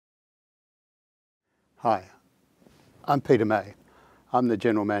Hi, I'm Peter May. I'm the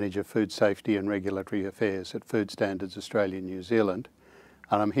General Manager of Food Safety and Regulatory Affairs at Food Standards Australia New Zealand,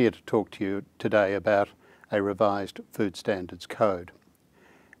 and I'm here to talk to you today about a revised Food Standards Code.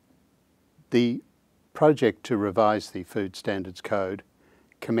 The project to revise the Food Standards Code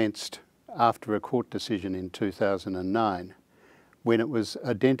commenced after a court decision in 2009, when it was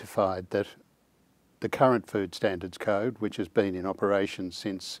identified that the current Food Standards Code, which has been in operation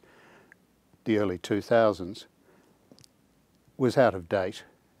since the early 2000s, was out of date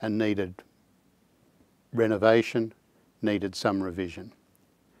and needed renovation, needed some revision.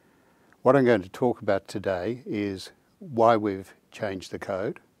 What I'm going to talk about today is why we've changed the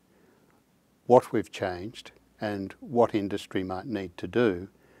code, what we've changed, and what industry might need to do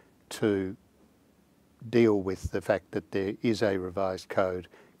to deal with the fact that there is a revised code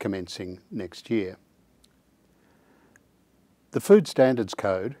commencing next year. The Food Standards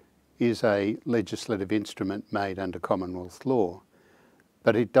Code is a legislative instrument made under Commonwealth law,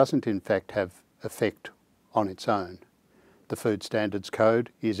 but it doesn't in fact have effect on its own. The Food Standards Code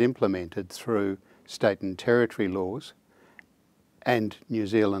is implemented through state and territory laws and New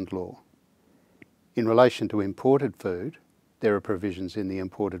Zealand law. In relation to imported food, there are provisions in the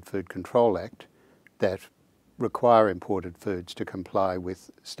Imported Food Control Act that require imported foods to comply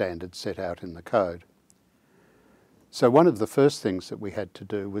with standards set out in the code. So one of the first things that we had to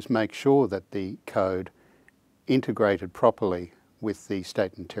do was make sure that the code integrated properly with the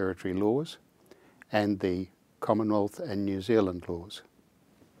state and territory laws and the Commonwealth and New Zealand laws.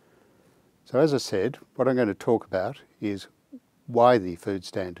 So as I said, what I'm going to talk about is why the Food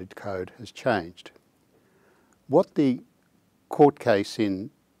Standard Code has changed. What the court case in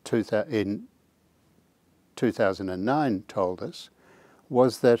 2009 told us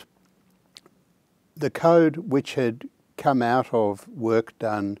was that the code, which had come out of work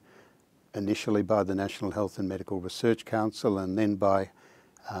done initially by the National Health and Medical Research Council and then by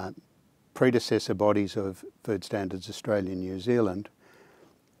predecessor bodies of Food Standards Australia and New Zealand,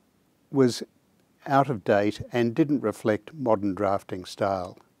 was out of date and didn't reflect modern drafting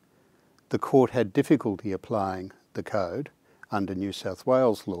style. The court had difficulty applying the code under New South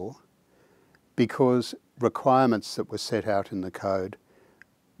Wales law because requirements that were set out in the code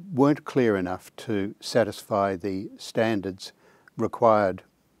weren't clear enough to satisfy the standards required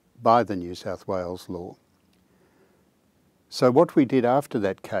by the New South Wales law. So what we did after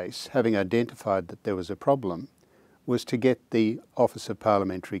that case, having identified that there was a problem, was to get the Office of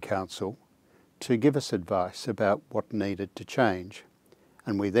Parliamentary Counsel to give us advice about what needed to change.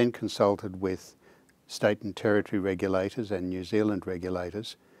 And we then consulted with state and territory regulators and New Zealand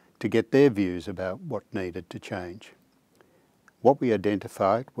regulators to get their views about what needed to change. What we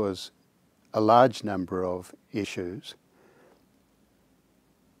identified was a large number of issues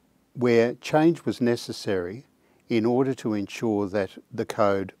where change was necessary in order to ensure that the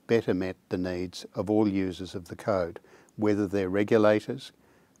code better met the needs of all users of the code, whether they're regulators,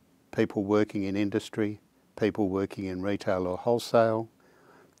 people working in industry, people working in retail or wholesale,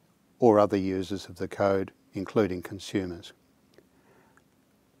 or other users of the code, including consumers.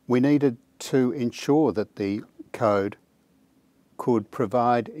 We needed to ensure that the code could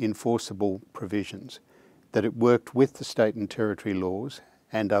provide enforceable provisions, that it worked with the state and territory laws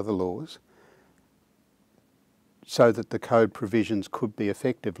and other laws so that the code provisions could be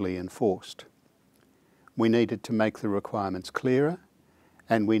effectively enforced. We needed to make the requirements clearer,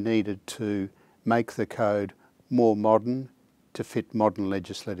 and we needed to make the code more modern to fit modern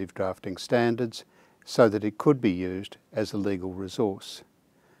legislative drafting standards so that it could be used as a legal resource.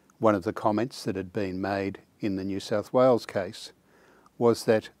 One of the comments that had been made in the New South Wales case was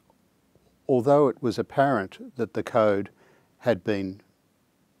that although it was apparent that the code had been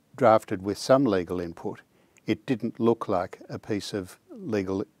drafted with some legal input, it didn't look like a piece of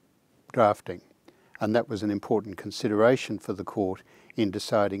legal drafting. And that was an important consideration for the court in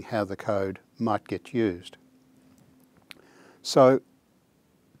deciding how the code might get used. So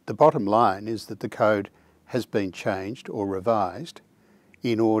the bottom line is that the code has been changed or revised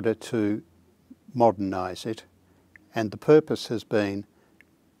in order to modernise it, and the purpose has been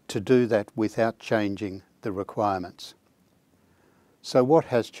to do that without changing the requirements. So what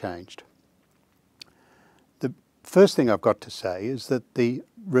has changed? The first thing I've got to say is that the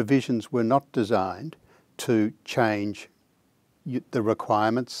revisions were not designed to change the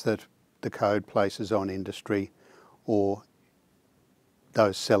requirements that the code places on industry or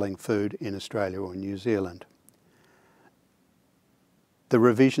those selling food in Australia or New Zealand. The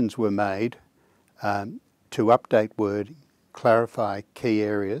revisions were made to update wording, clarify key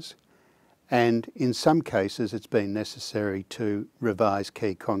areas, and in some cases it's been necessary to revise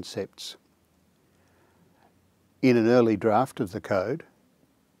key concepts. in an early draft of the code,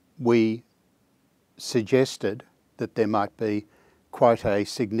 we suggested that there might be quite a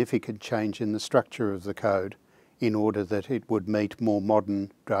significant change in the structure of the code in order that it would meet more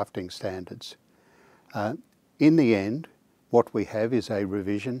modern drafting standards. In the end, what we have is a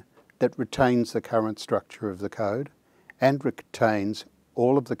revision that retains the current structure of the code and retains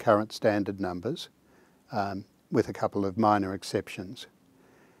all of the current standard numbers, with a couple of minor exceptions.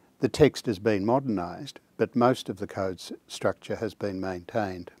 The text has been modernised, but most of the code's structure has been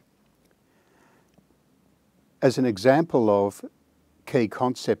maintained. As an example of key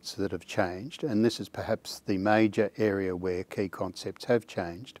concepts that have changed, and this is perhaps the major area where key concepts have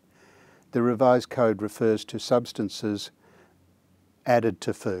changed, the revised code refers to substances added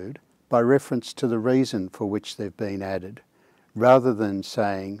to food by reference to the reason for which they've been added, rather than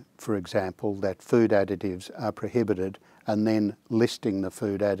saying, for example, that food additives are prohibited and then listing the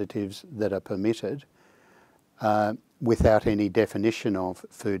food additives that are permitted without any definition of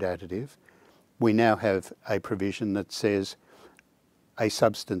food additive. We now have a provision that says a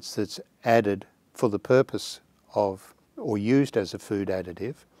substance that's added for the purpose of or used as a food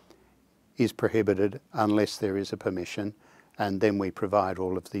additive is prohibited unless there is a permission, and then we provide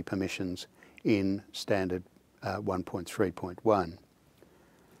all of the permissions in standard 1.3.1.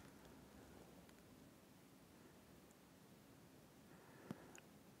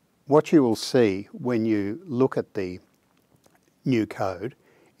 What you will see when you look at the new code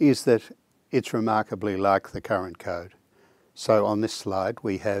is that it's remarkably like the current code. So on this slide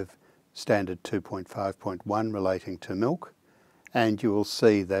we have standard 2.5.1 relating to milk, and you will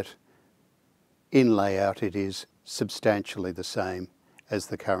see that in layout it is substantially the same as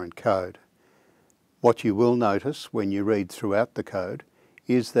the current code. What you will notice when you read throughout the code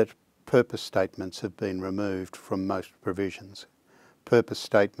is that purpose statements have been removed from most provisions. Purpose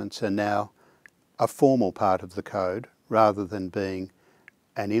statements are now a formal part of the code rather than being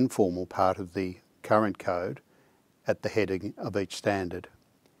an informal part of the current code at the heading of each standard.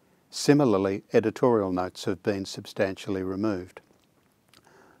 Similarly, editorial notes have been substantially removed.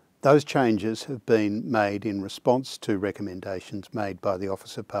 Those changes have been made in response to recommendations made by the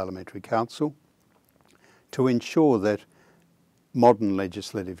Office of Parliamentary Counsel to ensure that modern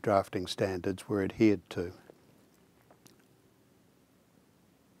legislative drafting standards were adhered to.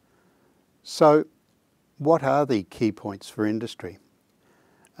 So, what are the key points for industry?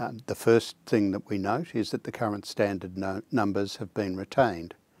 The first thing that we note is that the current standard numbers have been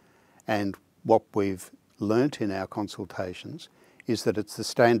retained, and what we've learnt in our consultations is that it's the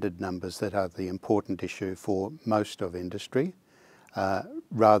standard numbers that are the important issue for most of industry,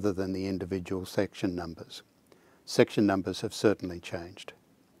 rather than the individual section numbers. Section numbers have certainly changed.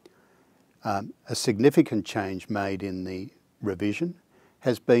 A significant change made in the revision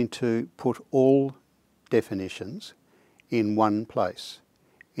has been to put all definitions in one place,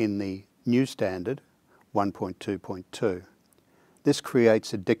 in the new standard 1.2.2. This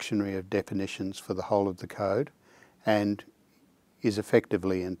creates a dictionary of definitions for the whole of the code and is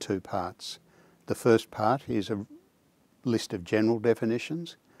effectively in two parts. The first part is a list of general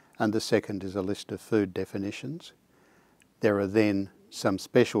definitions, and the second is a list of food definitions. There are then some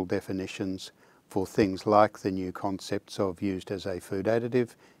special definitions for things like the new concepts of used as a food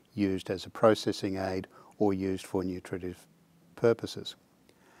additive, used as a processing aid, or used for nutritive purposes.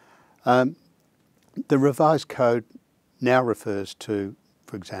 The revised code now refers to,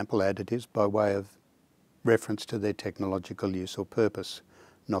 for example, additives by way of reference to their technological use or purpose,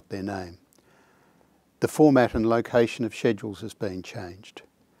 not their name. The format and location of schedules has been changed.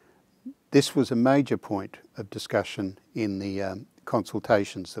 This was a major point of discussion in the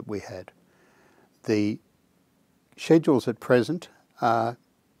consultations that we had. The schedules at present are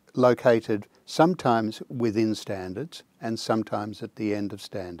located sometimes within standards and sometimes at the end of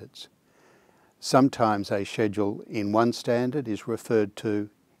standards. Sometimes a schedule in one standard is referred to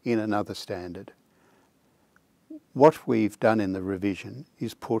in another standard. What we've done in the revision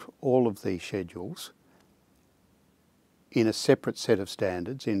is put all of these schedules in a separate set of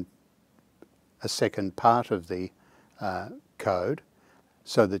standards in a second part of the code,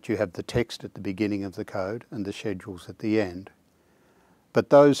 so that you have the text at the beginning of the code and the schedules at the end.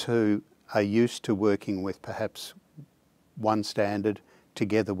 But those who are used to working with perhaps one standard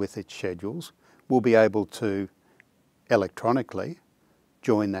together with its schedules will be able to electronically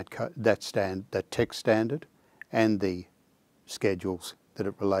join that text standard and the schedules that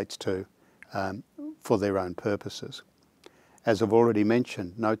it relates to for their own purposes. As I've already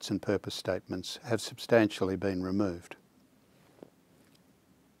mentioned, notes and purpose statements have substantially been removed.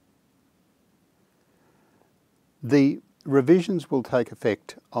 The revisions will take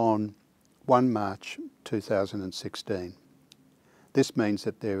effect on 1 March 2016. This means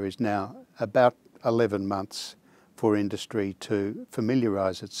that there is now about 11 months for industry to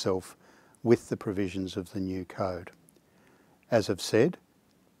familiarise itself with the provisions of the new code. As I've said,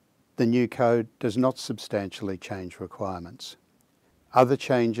 the new code does not substantially change requirements. Other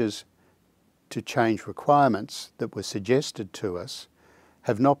changes to change requirements that were suggested to us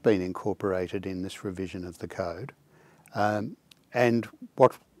have not been incorporated in this revision of the code. And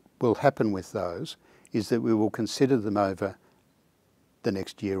what will happen with those is that we will consider them over the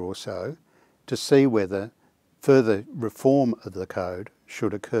next year or so to see whether further reform of the code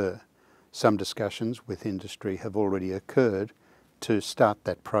should occur. Some discussions with industry have already occurred to start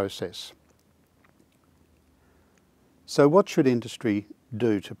that process. So what should industry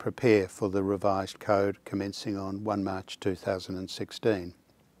do to prepare for the revised code commencing on 1 March 2016?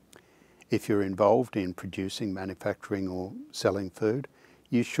 If you're involved in producing, manufacturing or selling food,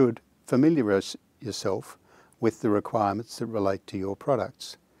 you should familiarise yourself with the requirements that relate to your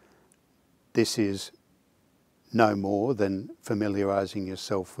products. This is no more than familiarising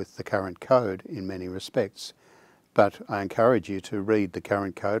yourself with the current code in many respects, but I encourage you to read the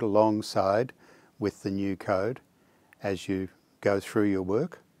current code alongside with the new code as you go through your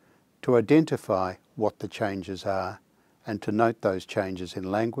work, to identify what the changes are and to note those changes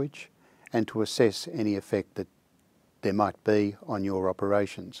in language and to assess any effect that there might be on your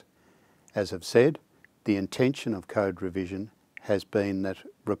operations. As I've said, the intention of code revision has been that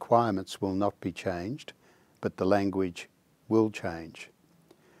requirements will not be changed, but the language will change.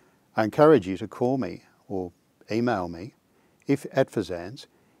 I encourage you to call me or email me at FSANZ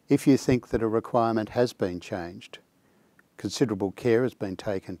if you think that a requirement has been changed. Considerable care has been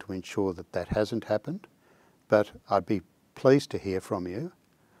taken to ensure that that hasn't happened, but I'd be pleased to hear from you.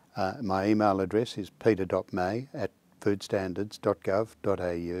 My email address is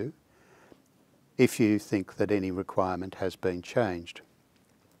peter.may@foodstandards.gov.au if you think that any requirement has been changed.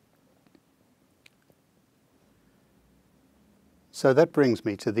 So that brings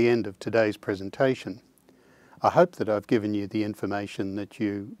me to the end of today's presentation. I hope that I've given you the information that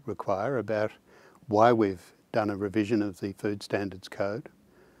you require about why we've done a revision of the Food Standards Code,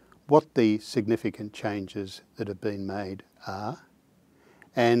 what the significant changes that have been made are,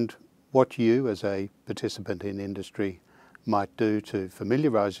 and what you as a participant in industry might do to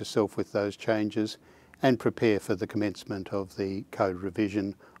familiarise yourself with those changes and prepare for the commencement of the code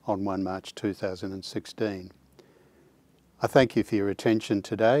revision on 1 March 2016. I thank you for your attention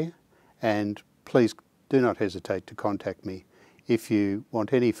today, and please do not hesitate to contact me if you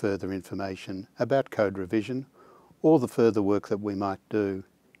want any further information about code revision or the further work that we might do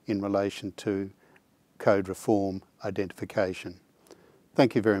in relation to code reform identification.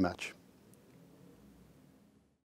 Thank you very much.